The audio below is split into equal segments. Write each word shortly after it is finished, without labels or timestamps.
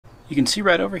You can see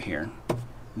right over here,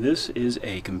 this is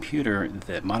a computer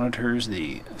that monitors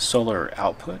the solar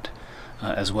output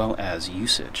as well as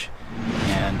usage.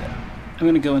 And I'm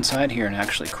going to go inside here and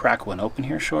actually crack one open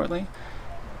here shortly.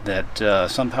 That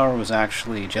SunPower was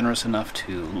actually generous enough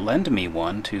to lend me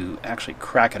one to actually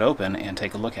crack it open and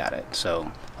take a look at it.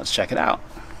 So let's check it out.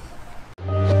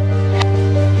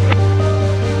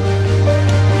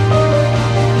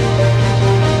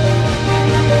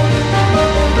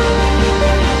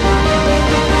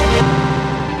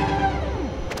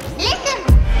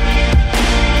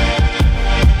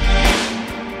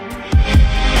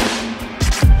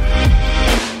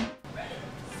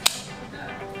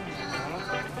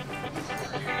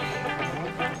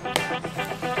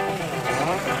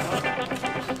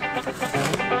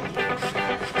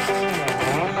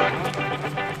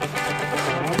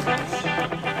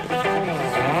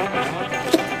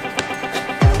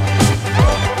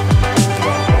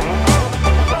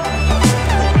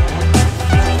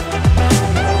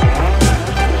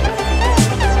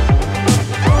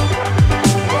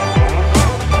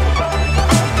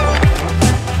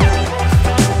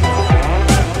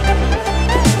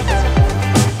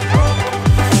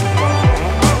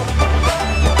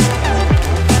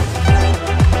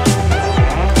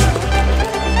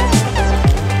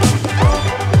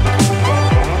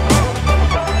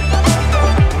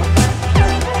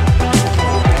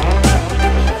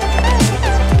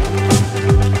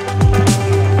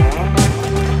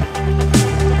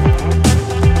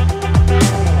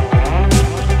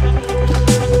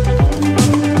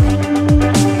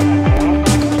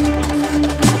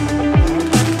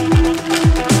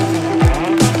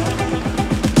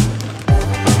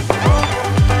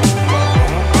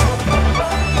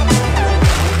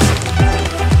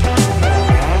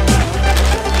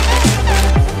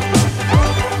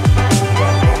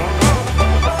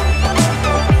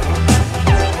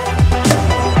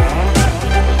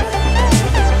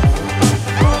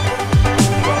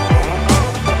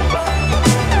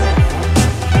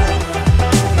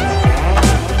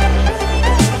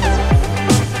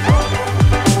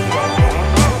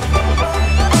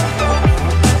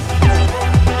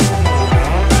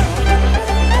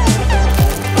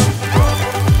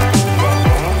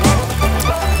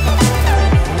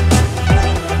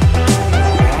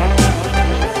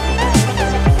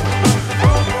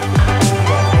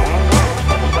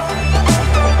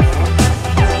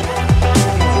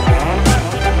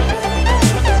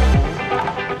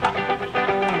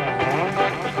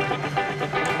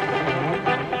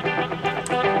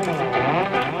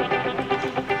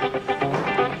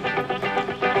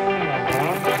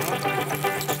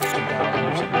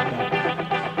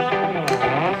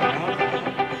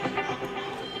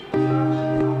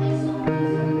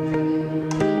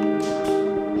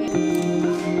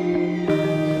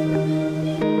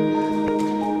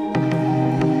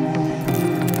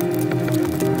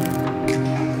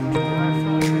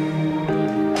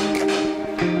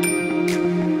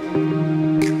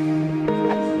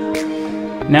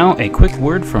 Now, a quick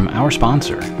word from our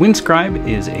sponsor. Windscribe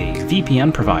is a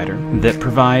VPN provider that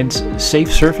provides safe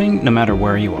surfing no matter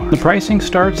where you are. The pricing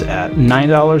starts at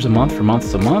 $9 a month for month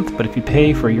to month, but if you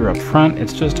pay for a year up front,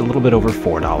 it's just a little bit over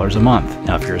 $4 a month.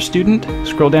 Now, if you're a student,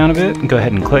 scroll down a bit and go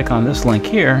ahead and click on this link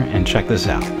here and check this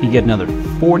out. You get another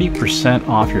 40%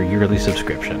 off your yearly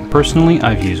subscription. Personally,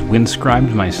 I've used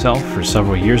Windscribe myself for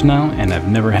several years now, and I've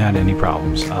never had any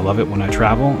problems. I love it when I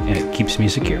travel, and it keeps me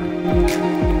secure.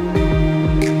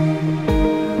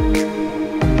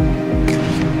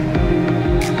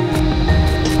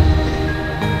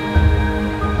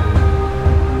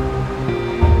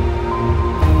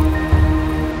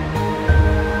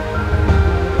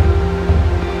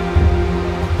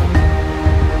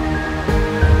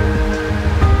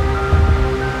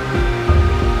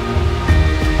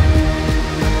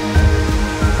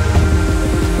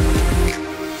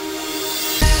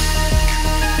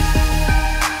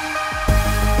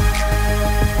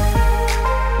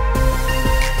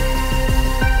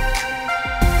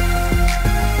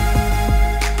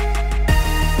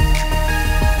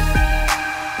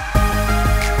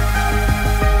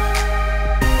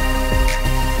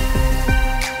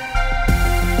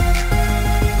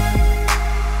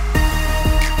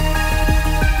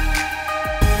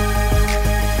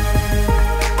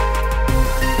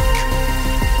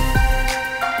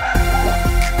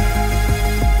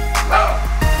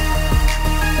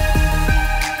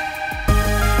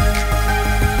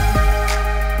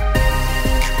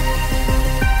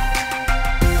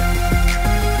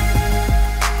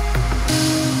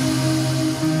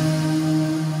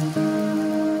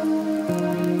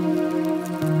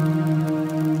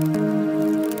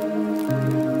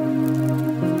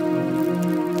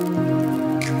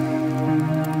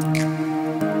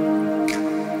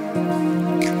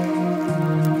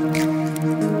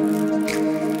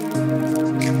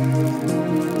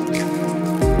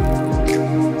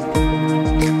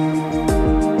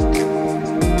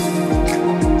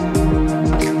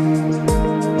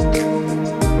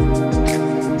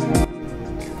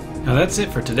 That's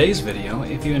it for today's video.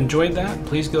 If you enjoyed that,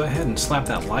 please go ahead and slap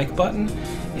that like button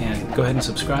and go ahead and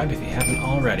subscribe if you haven't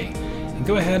already. And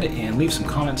go ahead and leave some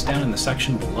comments down in the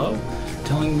section below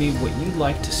telling me what you'd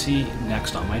like to see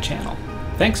next on my channel.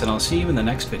 Thanks, and I'll see you in the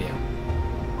next video.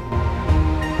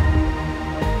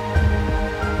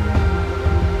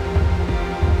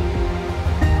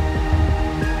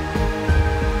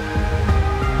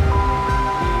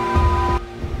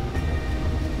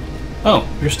 Oh,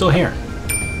 you're still here.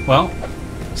 Well,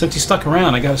 since you stuck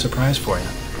around, I got a surprise for you.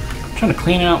 I'm trying to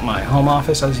clean out my home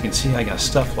office. As you can see, I got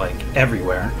stuff like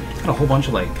everywhere. Got a whole bunch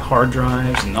of like hard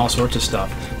drives and all sorts of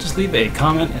stuff. Just leave a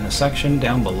comment in the section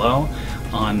down below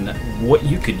on what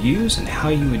you could use and how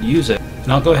you would use it,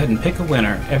 and I'll go ahead and pick a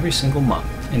winner every single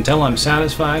month until I'm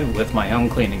satisfied with my own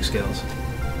cleaning skills.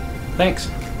 Thanks.